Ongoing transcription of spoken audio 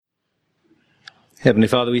Heavenly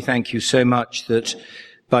Father, we thank you so much that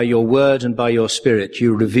by your word and by your Spirit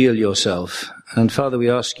you reveal yourself. And Father, we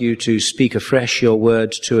ask you to speak afresh your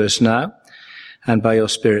word to us now, and by your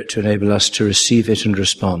Spirit to enable us to receive it and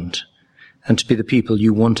respond, and to be the people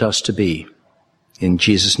you want us to be. In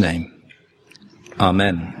Jesus' name.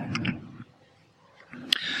 Amen.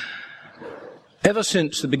 Ever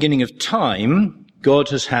since the beginning of time, God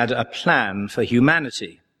has had a plan for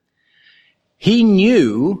humanity. He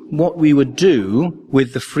knew what we would do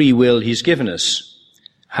with the free will he's given us,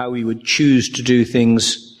 how we would choose to do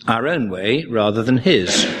things our own way rather than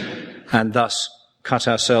his, and thus cut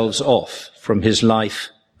ourselves off from his life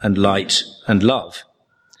and light and love.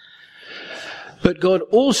 But God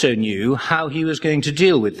also knew how he was going to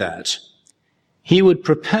deal with that. He would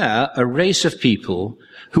prepare a race of people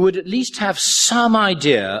who would at least have some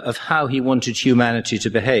idea of how he wanted humanity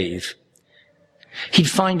to behave. He'd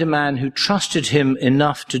find a man who trusted him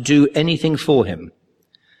enough to do anything for him.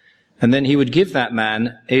 And then he would give that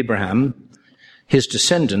man, Abraham, his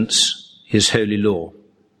descendants, his holy law.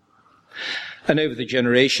 And over the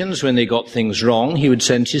generations, when they got things wrong, he would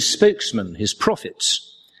send his spokesmen, his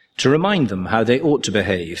prophets, to remind them how they ought to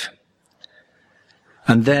behave.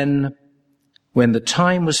 And then, when the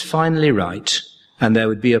time was finally right, and there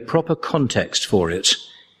would be a proper context for it,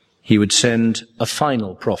 he would send a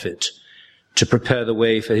final prophet to prepare the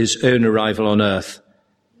way for his own arrival on earth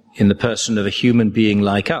in the person of a human being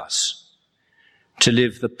like us, to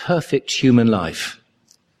live the perfect human life,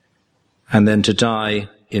 and then to die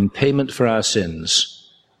in payment for our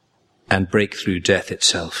sins and break through death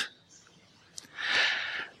itself.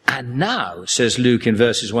 And now, says Luke in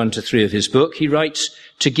verses 1 to 3 of his book, he writes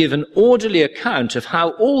to give an orderly account of how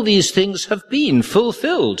all these things have been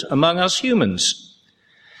fulfilled among us humans.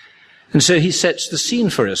 And so he sets the scene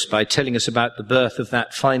for us by telling us about the birth of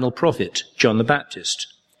that final prophet, John the Baptist,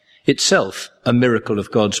 itself a miracle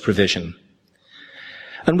of God's provision.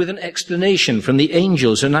 And with an explanation from the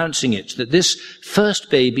angels announcing it, that this first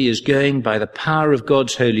baby is going by the power of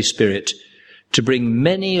God's Holy Spirit to bring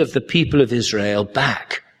many of the people of Israel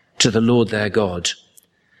back to the Lord their God,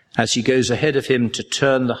 as he goes ahead of him to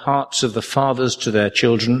turn the hearts of the fathers to their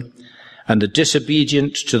children and the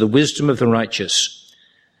disobedient to the wisdom of the righteous,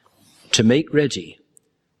 to make ready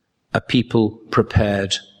a people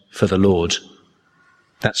prepared for the Lord.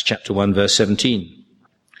 That's chapter 1, verse 17.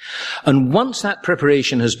 And once that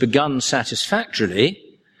preparation has begun satisfactorily,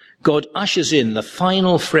 God ushers in the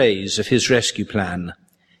final phrase of his rescue plan,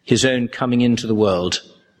 his own coming into the world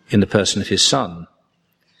in the person of his Son.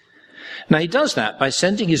 Now he does that by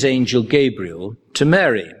sending his angel Gabriel to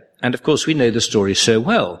Mary, and of course we know the story so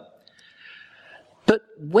well. But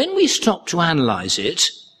when we stop to analyze it,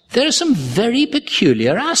 there are some very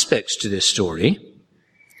peculiar aspects to this story.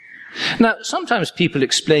 Now, sometimes people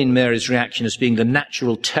explain Mary's reaction as being the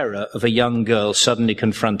natural terror of a young girl suddenly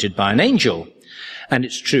confronted by an angel. And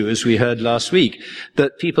it's true, as we heard last week,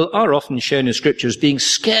 that people are often shown in Scripture as being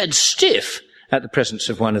scared stiff at the presence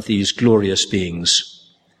of one of these glorious beings.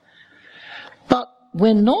 But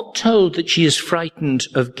we're not told that she is frightened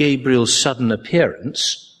of Gabriel's sudden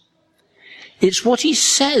appearance. It's what he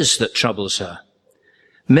says that troubles her.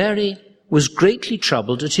 Mary was greatly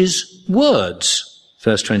troubled at his words,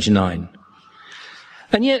 verse 29.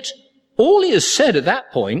 And yet, all he has said at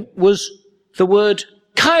that point was the word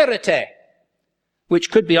kairete,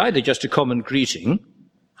 which could be either just a common greeting,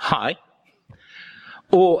 hi,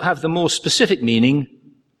 or have the more specific meaning,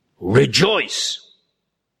 rejoice.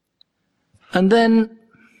 And then,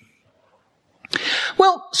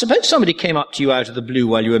 well, suppose somebody came up to you out of the blue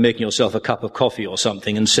while you were making yourself a cup of coffee or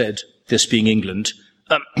something and said, this being England,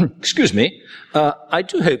 excuse me, I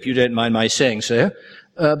do hope you don't mind my saying so,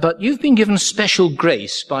 but you've been given special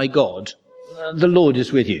grace by God. The Lord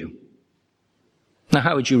is with you. Now,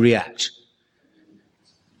 how would you react?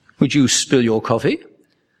 Would you spill your coffee?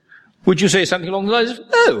 Would you say something along the lines of,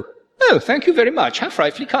 oh, thank you very much, how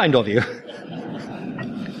frightfully kind of you?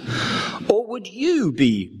 Or would you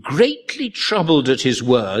be greatly troubled at his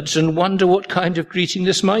words and wonder what kind of greeting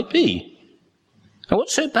this might be? Now,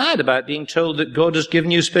 what's so bad about being told that God has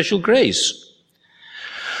given you special grace?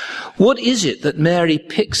 What is it that Mary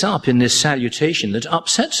picks up in this salutation that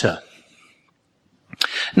upsets her?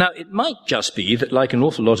 Now, it might just be that, like an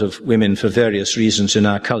awful lot of women for various reasons in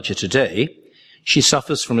our culture today, she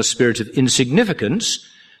suffers from a spirit of insignificance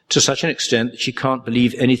to such an extent that she can't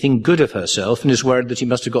believe anything good of herself and is worried that he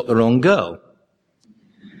must have got the wrong girl.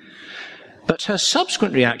 But her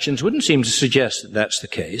subsequent reactions wouldn't seem to suggest that that's the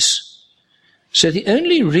case. So the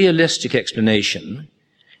only realistic explanation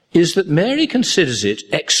is that Mary considers it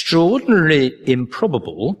extraordinarily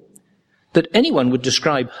improbable that anyone would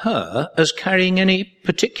describe her as carrying any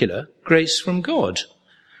particular grace from God,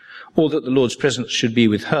 or that the Lord's presence should be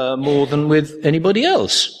with her more than with anybody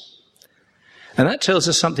else. And that tells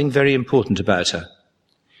us something very important about her.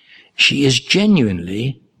 She is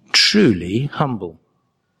genuinely, truly humble.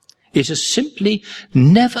 It has simply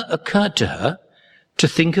never occurred to her to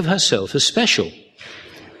think of herself as special.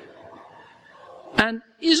 And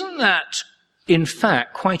isn't that, in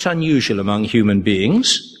fact, quite unusual among human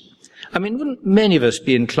beings? I mean, wouldn't many of us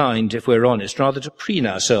be inclined, if we're honest, rather to preen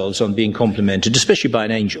ourselves on being complimented, especially by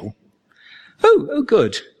an angel? Oh,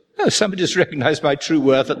 good. Oh, somebody's recognized my true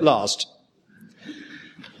worth at last.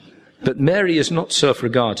 But Mary is not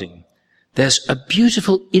self-regarding. There's a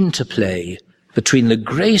beautiful interplay between the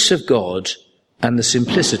grace of God and the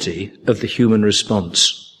simplicity of the human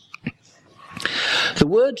response. The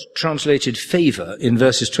word translated favour in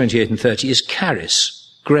verses 28 and 30 is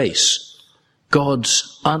charis, grace,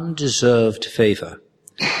 God's undeserved favour.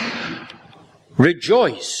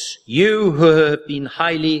 Rejoice, you who have been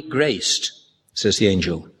highly graced, says the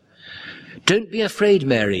angel. Don't be afraid,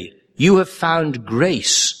 Mary, you have found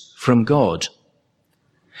grace from God.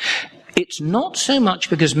 It's not so much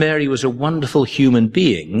because Mary was a wonderful human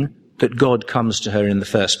being that God comes to her in the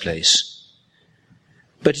first place,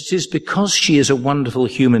 but it is because she is a wonderful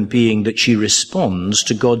human being that she responds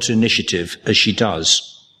to God's initiative as she does.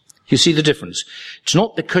 You see the difference? It's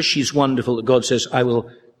not because she's wonderful that God says, I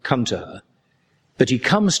will come to her, but he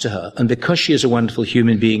comes to her, and because she is a wonderful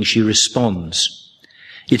human being, she responds.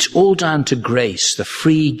 It's all down to grace, the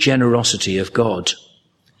free generosity of God.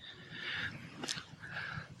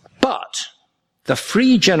 But the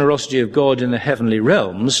free generosity of God in the heavenly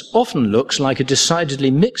realms often looks like a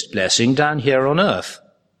decidedly mixed blessing down here on earth.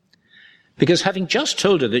 Because having just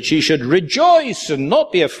told her that she should rejoice and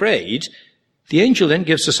not be afraid, the angel then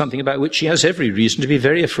gives her something about which she has every reason to be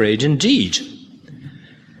very afraid indeed.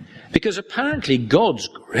 Because apparently God's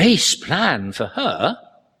grace plan for her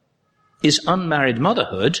is unmarried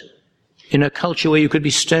motherhood in a culture where you could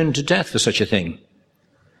be stoned to death for such a thing.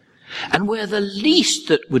 And where the least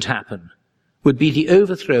that would happen would be the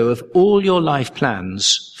overthrow of all your life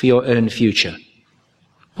plans for your own future.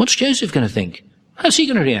 What's Joseph going to think? How's he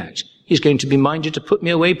going to react? He's going to be minded to put me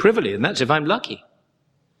away privily, and that's if I'm lucky.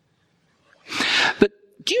 But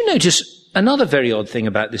do you notice another very odd thing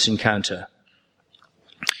about this encounter?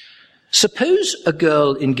 Suppose a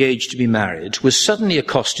girl engaged to be married was suddenly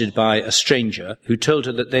accosted by a stranger who told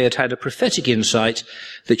her that they had had a prophetic insight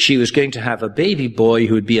that she was going to have a baby boy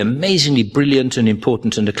who would be amazingly brilliant and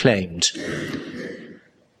important and acclaimed.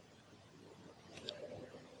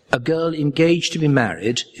 A girl engaged to be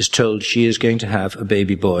married is told she is going to have a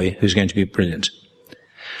baby boy who's going to be brilliant.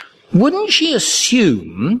 Wouldn't she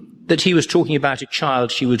assume that he was talking about a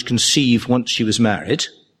child she would conceive once she was married?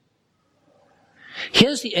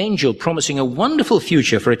 Here's the angel promising a wonderful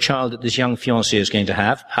future for a child that this young fiancé is going to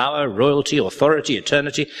have. Power, royalty, authority,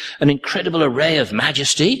 eternity, an incredible array of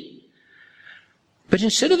majesty. But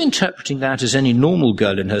instead of interpreting that as any normal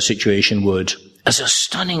girl in her situation would, as a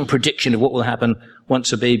stunning prediction of what will happen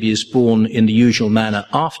once a baby is born in the usual manner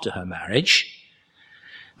after her marriage,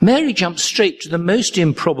 Mary jumps straight to the most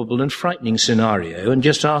improbable and frightening scenario and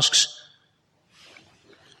just asks,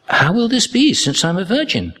 how will this be since I'm a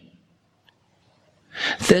virgin?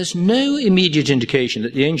 There's no immediate indication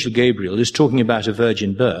that the angel Gabriel is talking about a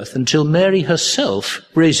virgin birth until Mary herself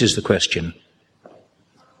raises the question.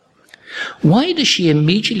 Why does she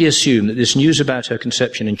immediately assume that this news about her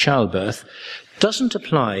conception and childbirth doesn't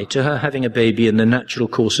apply to her having a baby in the natural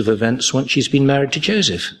course of events once she's been married to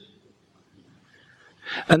Joseph?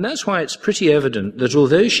 And that's why it's pretty evident that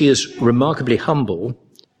although she is remarkably humble,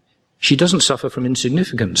 she doesn't suffer from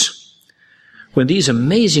insignificance. When these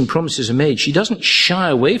amazing promises are made, she doesn't shy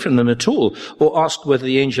away from them at all or ask whether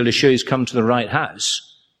the angel is sure he's come to the right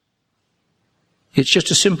house. It's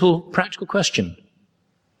just a simple, practical question.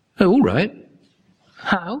 Oh, all right.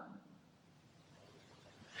 How?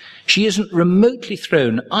 She isn't remotely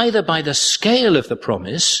thrown either by the scale of the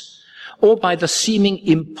promise or by the seeming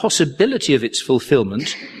impossibility of its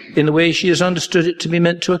fulfillment in the way she has understood it to be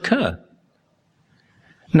meant to occur.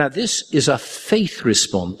 Now, this is a faith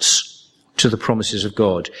response to the promises of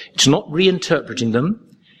God. It's not reinterpreting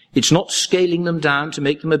them. It's not scaling them down to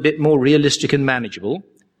make them a bit more realistic and manageable,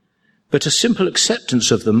 but a simple acceptance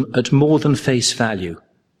of them at more than face value.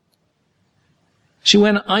 See,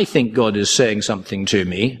 when I think God is saying something to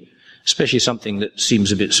me, especially something that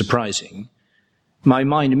seems a bit surprising, my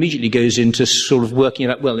mind immediately goes into sort of working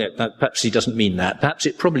it out, well, yeah, perhaps he doesn't mean that. Perhaps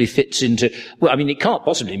it probably fits into, well, I mean, it can't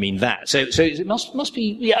possibly mean that. So it must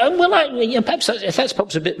be, yeah, well, perhaps that's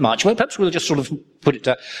perhaps a bit much. Well, perhaps we'll just sort of put it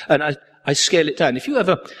down. And I scale it down. If you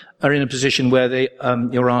ever are in a position where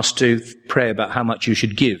you're asked to pray about how much you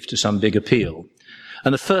should give to some big appeal,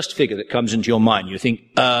 and the first figure that comes into your mind, you think,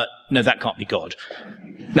 no, that can't be God.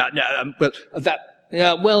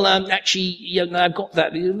 Actually, I've got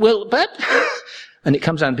that. Well, but, and it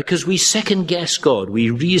comes down because we second guess God. We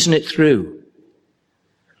reason it through.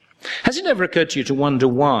 Has it ever occurred to you to wonder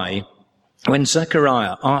why, when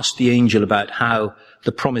Zechariah asked the angel about how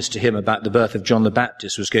the promise to him about the birth of John the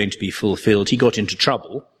Baptist was going to be fulfilled, he got into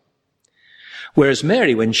trouble? Whereas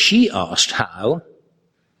Mary, when she asked how,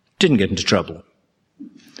 didn't get into trouble.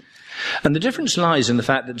 And the difference lies in the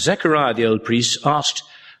fact that Zechariah, the old priest, asked,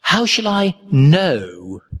 how shall I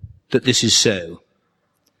know that this is so?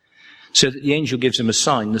 So that the angel gives him a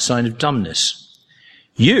sign, the sign of dumbness.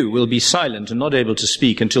 You will be silent and not able to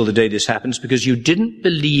speak until the day this happens, because you didn't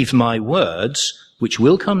believe my words, which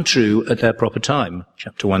will come true at their proper time.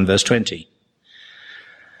 Chapter 1, verse 20.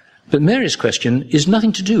 But Mary's question is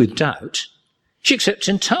nothing to do with doubt. She accepts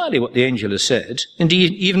entirely what the angel has said,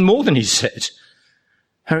 indeed even more than he said.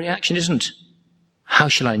 Her reaction isn't, how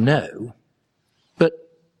shall I know? But,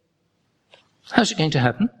 how's it going to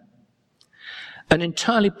happen? An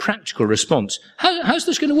entirely practical response. How's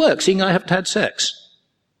this going to work, seeing I haven't had sex?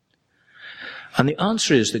 And the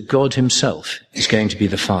answer is that God himself is going to be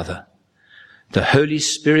the Father. The Holy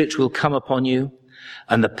Spirit will come upon you,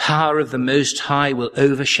 and the power of the Most High will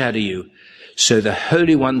overshadow you. So the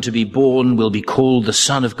Holy One to be born will be called the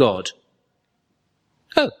Son of God.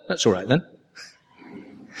 Oh, that's all right then.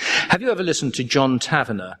 Have you ever listened to John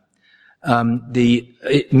Tavener, the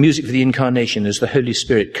music for the Incarnation as the Holy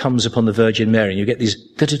Spirit comes upon the Virgin Mary, and you get these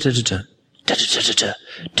da-da-da-da-da, da-da-da-da-da,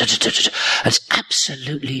 da-da-da-da-da. It's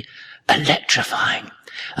absolutely electrifying.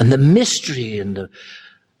 And the mystery and the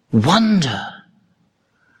wonder.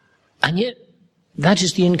 And yet, that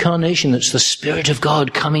is the Incarnation. That's the Spirit of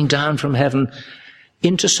God coming down from heaven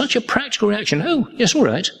into such a practical reaction. Oh, yes, all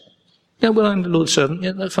right. Yeah, well, I'm the Lord's servant.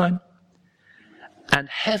 Yeah, that's fine. And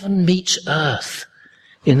heaven meets earth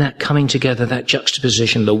in that coming together, that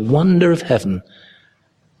juxtaposition, the wonder of heaven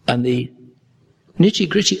and the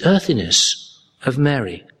nitty-gritty earthiness of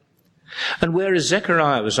Mary. And whereas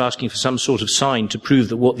Zechariah was asking for some sort of sign to prove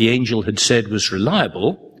that what the angel had said was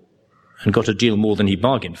reliable, and got a deal more than he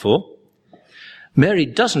bargained for, Mary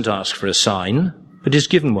doesn't ask for a sign, but is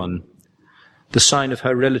given one, the sign of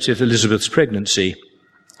her relative Elizabeth's pregnancy,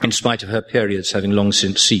 in spite of her periods having long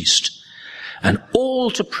since ceased. And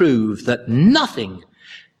all to prove that nothing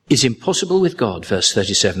is impossible with God, verse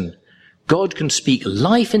 37. God can speak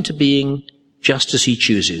life into being just as he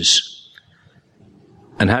chooses.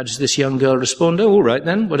 And how does this young girl respond? Oh, all right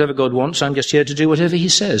then, whatever God wants, I'm just here to do whatever he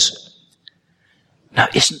says. Now,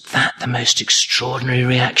 isn't that the most extraordinary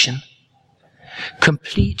reaction?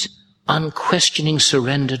 Complete, unquestioning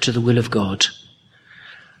surrender to the will of God.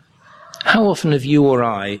 How often have you or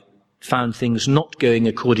I found things not going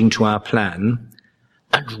according to our plan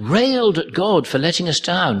and railed at God for letting us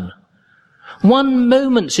down? One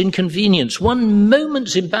moment's inconvenience, one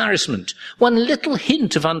moment's embarrassment, one little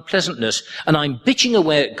hint of unpleasantness, and I'm bitching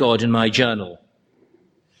away at God in my journal.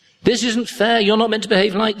 This isn't fair. You're not meant to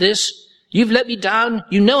behave like this. You've let me down.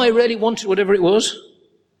 You know I really wanted whatever it was.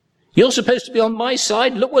 You're supposed to be on my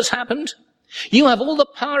side. Look what's happened. You have all the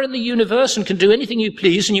power in the universe and can do anything you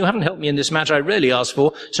please, and you haven't helped me in this matter I really asked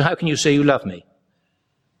for, so how can you say you love me?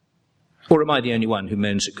 Or am I the only one who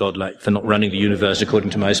moans at God like for not running the universe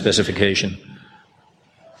according to my specification?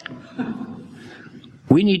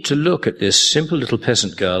 We need to look at this simple little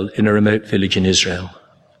peasant girl in a remote village in Israel.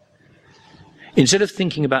 Instead of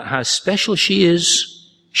thinking about how special she is,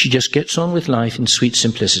 she just gets on with life in sweet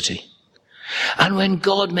simplicity. And when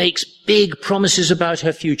God makes big promises about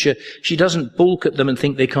her future, she doesn't balk at them and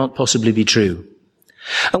think they can't possibly be true.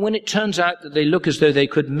 And when it turns out that they look as though they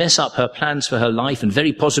could mess up her plans for her life and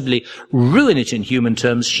very possibly ruin it in human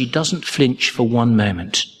terms, she doesn't flinch for one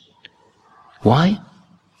moment. Why?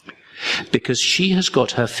 Because she has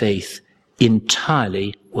got her faith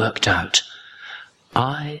entirely worked out.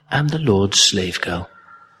 I am the Lord's slave girl.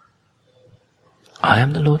 I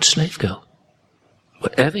am the Lord's slave girl.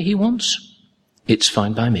 Whatever he wants, it's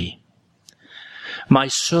fine by me. My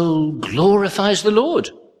soul glorifies the Lord.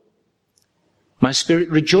 My spirit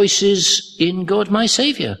rejoices in God, my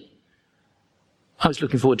Saviour. I was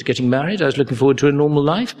looking forward to getting married. I was looking forward to a normal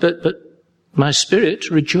life, but my spirit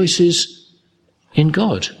rejoices in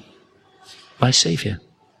God, my Saviour.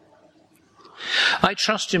 I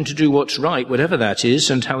trust him to do what's right, whatever that is,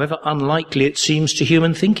 and however unlikely it seems to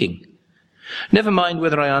human thinking. Never mind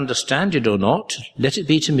whether I understand it or not, let it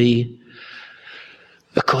be to me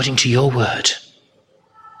according to your word.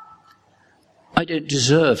 I don't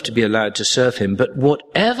deserve to be allowed to serve him, but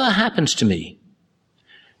whatever happens to me,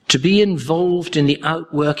 to be involved in the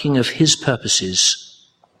outworking of his purposes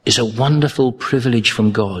is a wonderful privilege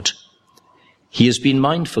from God. He has been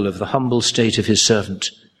mindful of the humble state of his servant,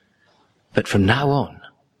 but from now on,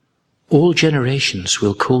 all generations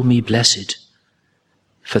will call me blessed,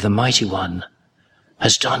 for the Mighty One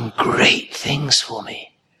has done great things for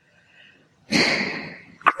me.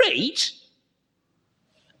 Great?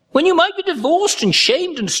 When you might be divorced and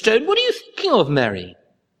shamed and stoned, what are you thinking of, Mary?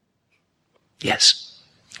 Yes,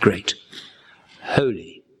 great.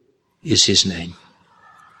 Holy is his name.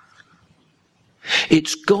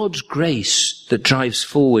 It's God's grace that drives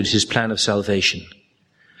forward his plan of salvation.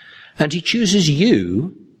 And he chooses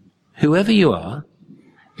you, whoever you are,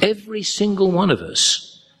 every single one of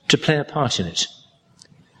us, to play a part in it.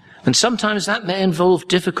 And sometimes that may involve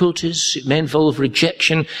difficulties, it may involve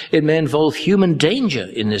rejection, it may involve human danger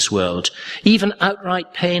in this world, even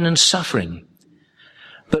outright pain and suffering.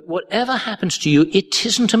 But whatever happens to you, it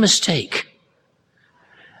isn't a mistake.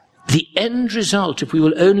 The end result, if we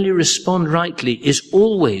will only respond rightly, is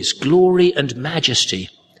always glory and majesty,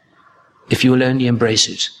 if you will only embrace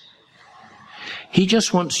it. He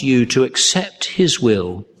just wants you to accept his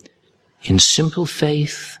will in simple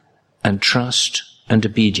faith and trust and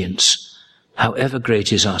obedience, however great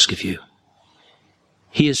his ask of you.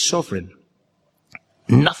 He is sovereign.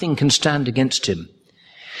 Nothing can stand against him.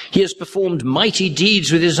 He has performed mighty deeds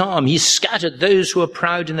with his arm. He's scattered those who are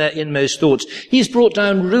proud in their inmost thoughts. He's brought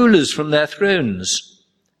down rulers from their thrones,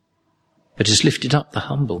 but has lifted up the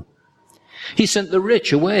humble. He sent the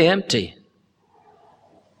rich away empty.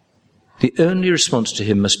 The only response to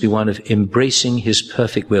him must be one of embracing his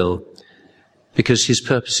perfect will, because his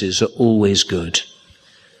purposes are always good,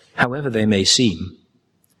 however they may seem.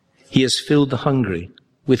 He has filled the hungry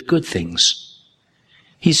with good things.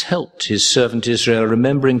 He's helped his servant Israel,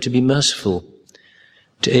 remembering to be merciful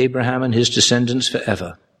to Abraham and his descendants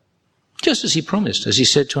forever, just as he promised, as he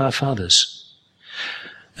said to our fathers.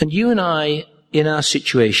 And you and I, in our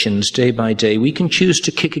situations, day by day, we can choose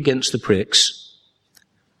to kick against the pricks,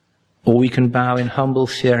 or we can bow in humble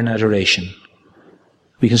fear and adoration.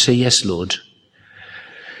 We can say, yes, Lord,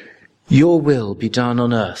 your will be done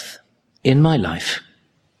on earth, in my life,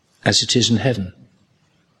 as it is in heaven.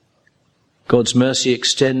 God's mercy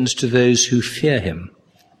extends to those who fear him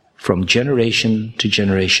from generation to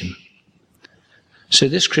generation. So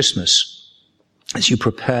this Christmas, as you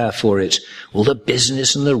prepare for it, all the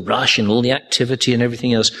business and the rush and all the activity and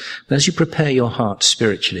everything else, but as you prepare your heart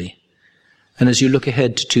spiritually, and as you look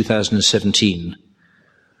ahead to 2017,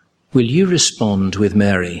 will you respond with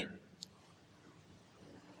Mary?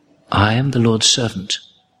 I am the Lord's servant.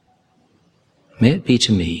 May it be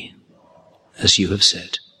to me as you have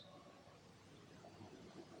said.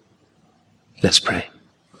 Let's pray.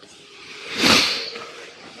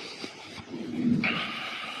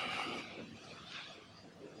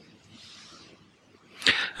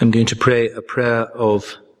 I'm going to pray a prayer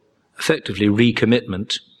of effectively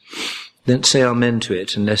recommitment. Don't say amen to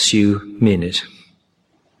it unless you mean it.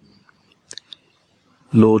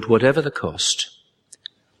 Lord, whatever the cost,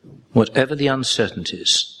 whatever the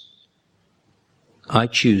uncertainties, I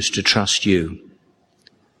choose to trust you,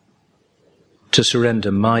 to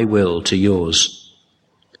surrender my will to yours.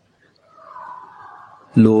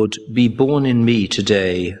 Lord, be born in me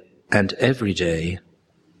today and every day,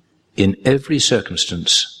 in every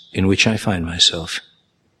circumstance in which I find myself.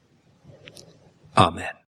 Amen.